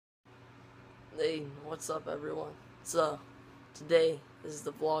Hey, what's up everyone? So, today is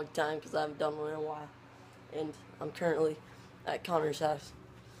the vlog time because I haven't done one in a while. And I'm currently at Connor's house.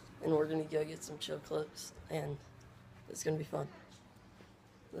 And we're going to go get some chill clips. And it's going to be fun.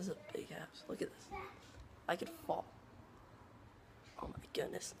 This is a big house. Look at this. I could fall. Oh my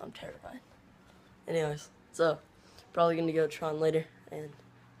goodness, I'm terrified. Anyways, so, probably going to go to Tron later. And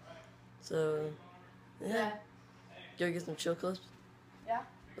so, yeah. Go get some chill clips. Yeah.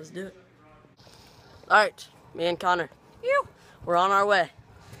 Let's do it. Alright, me and Connor. We're on our way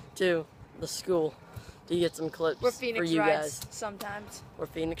to the school to get some clips We're Phoenix for you rides guys. sometimes. We're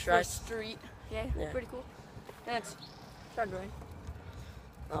Phoenix For rides? street. Yeah, Yeah. pretty cool. And it's starting to rain.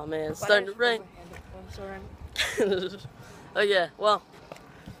 Oh man, it's starting to rain. Oh yeah, well,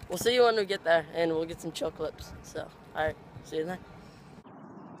 we'll see you when we get there and we'll get some chill clips. So, alright, see you then.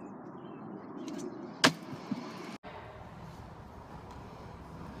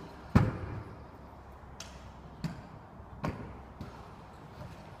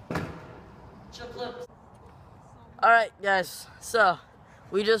 Alright guys, so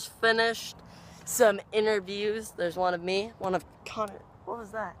we just finished some interviews. There's one of me, one of Connor. What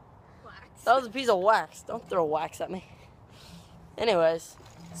was that? Wax. That was a piece of wax. Don't throw wax at me. Anyways,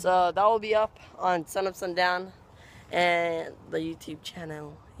 so that will be up on Sun Up Sundown and the YouTube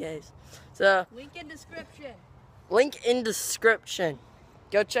channel. Yes. So Link in description. link in description.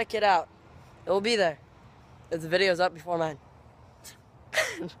 Go check it out. It will be there. The video's up before mine.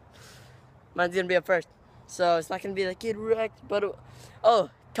 Mine's gonna be up first. So it's not gonna be like get wrecked, but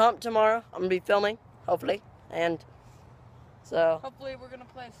comp tomorrow. I'm gonna be filming, hopefully, and so. Hopefully we're gonna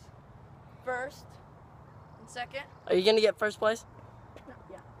place first and second. Are you gonna get first place? No,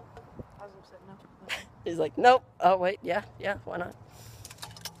 yeah. I was gonna say no. He's like, nope. Oh wait, yeah, why not?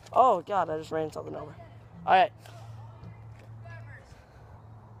 Oh God, I just ran something over. All right.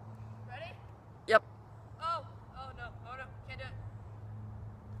 Ready? Yep. Oh no, can't do it.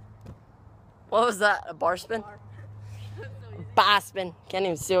 What was that? A bar spin? Bar. So easy. Bar spin. Can't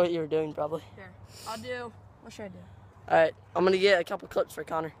even see what you were doing probably. Here, I'll do. What should I do? All right, I'm gonna get a couple clips for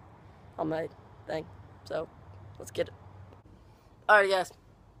Connor on my thing. So let's get it. All right, guys,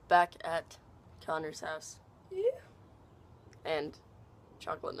 back at Connor's house. Yeah. And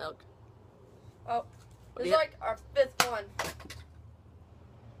chocolate milk. Oh, this is Yeah. like our 5th one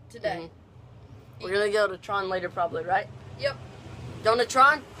today. We're gonna go to Tron later probably, right? Yep. Going to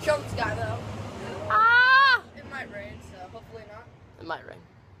Tron? Show the sky though. Ah! It might rain, so hopefully not. It might rain.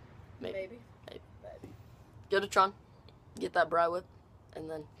 Maybe. Go to Tron, get that bri whip, and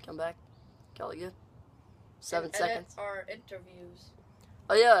then come back. Call it good. 7 And seconds. edit our interviews.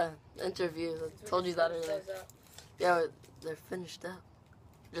 Oh yeah, interviews. I told you that earlier. Yeah, they're finished up.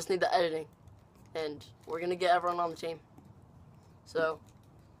 Just need the editing, and we're gonna get everyone on the team. So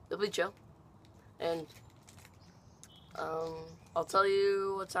it'll be chill, and I'll tell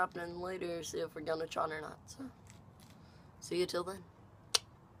you what's happening later. See if we're going to Tron or not. So see you till then.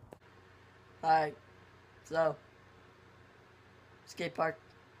 All right. So skate park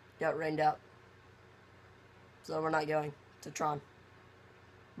got rained out, so we're not going to Tron,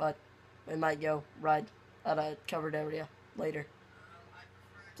 but we might go ride at a covered area later.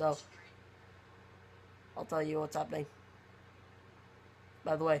 So I'll tell you what's happening.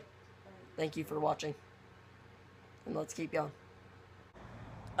 By the way, thank you for watching, and let's keep going.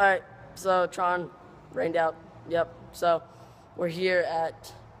 Alright, so Tron rained out. Yep, so we're here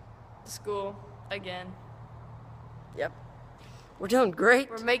at School again. Yep. We're doing great.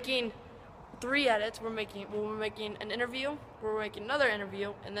 We're making 3 edits. We're making an interview. We're making another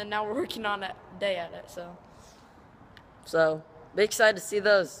interview, and then now we're working on a day edit. So be excited to see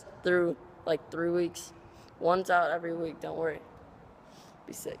those through like 3 weeks. One's out every week. Don't worry.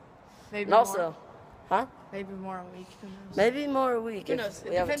 Be sick. Maybe And also, more. huh? Maybe more a week. Who knows? Maybe more a week. Who if knows? It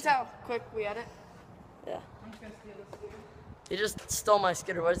we have a depends team. how quick we edit. Yeah. I'm just gonna steal this scooter. He just stole my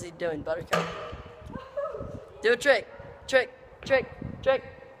scooter. What is he doing, Buttercup? Do a trick. Trick.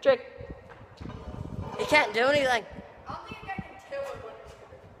 He can't do anything. I don't think I can tell it.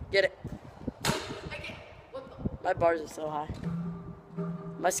 Get it. I can't. What the? My bars are so high.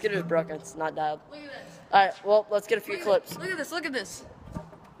 My scooter's broken. It's not dialed. Look at this. Alright, well, let's get a few clips. Look at this. Look at this.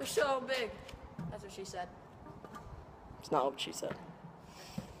 They're so big. That's what she said. It's not what she said.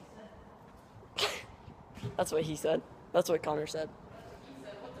 That's what he said. That's what Connor said.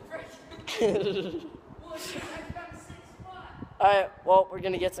 Alright, well, we're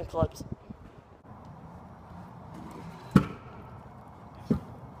gonna get some clips.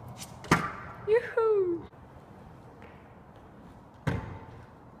 Yoo-hoo!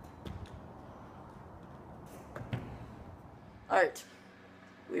 Alright,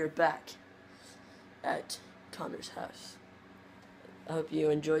 we are back. at Connor's house. I hope you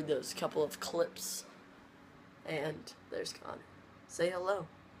enjoyed those couple of clips. And there's Connor. Say hello.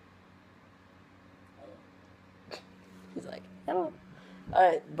 He's like, hello.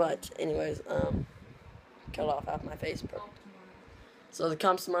 Alright, but anyways, cut off half my face. Perfect. So the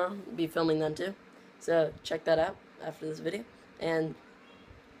comps tomorrow, we'll be filming then too. So check that out after this video. And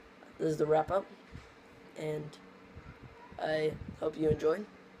this is the wrap up. And I hope you enjoyed.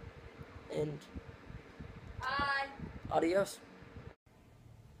 And Bye. adios.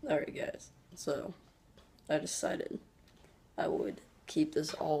 Alright guys, so I decided I would keep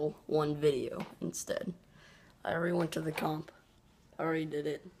this all one video instead. I already went to the comp. I already did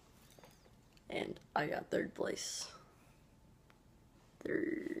it. And I got third place.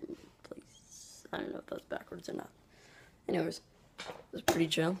 Third place. I don't know if that's backwards or not. Anyways, it was pretty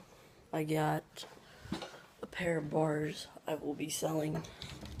chill. I got a pair of bars I will be selling.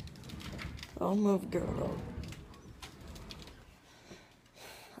 I'll move girl.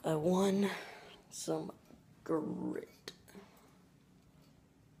 I won some grit.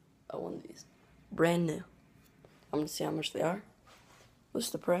 I won these. Brand new. I'm gonna see how much they are. What's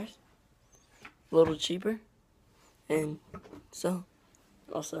the price? A little cheaper. And so,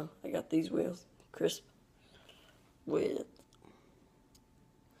 also, I got these wheels. Crisp. With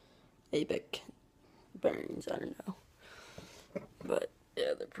ABEC bearings, I don't know. But,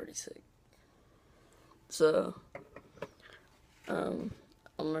 yeah, they're pretty sick. So, I'm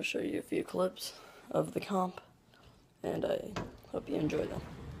gonna show you a few clips of the comp. And I hope you enjoy them.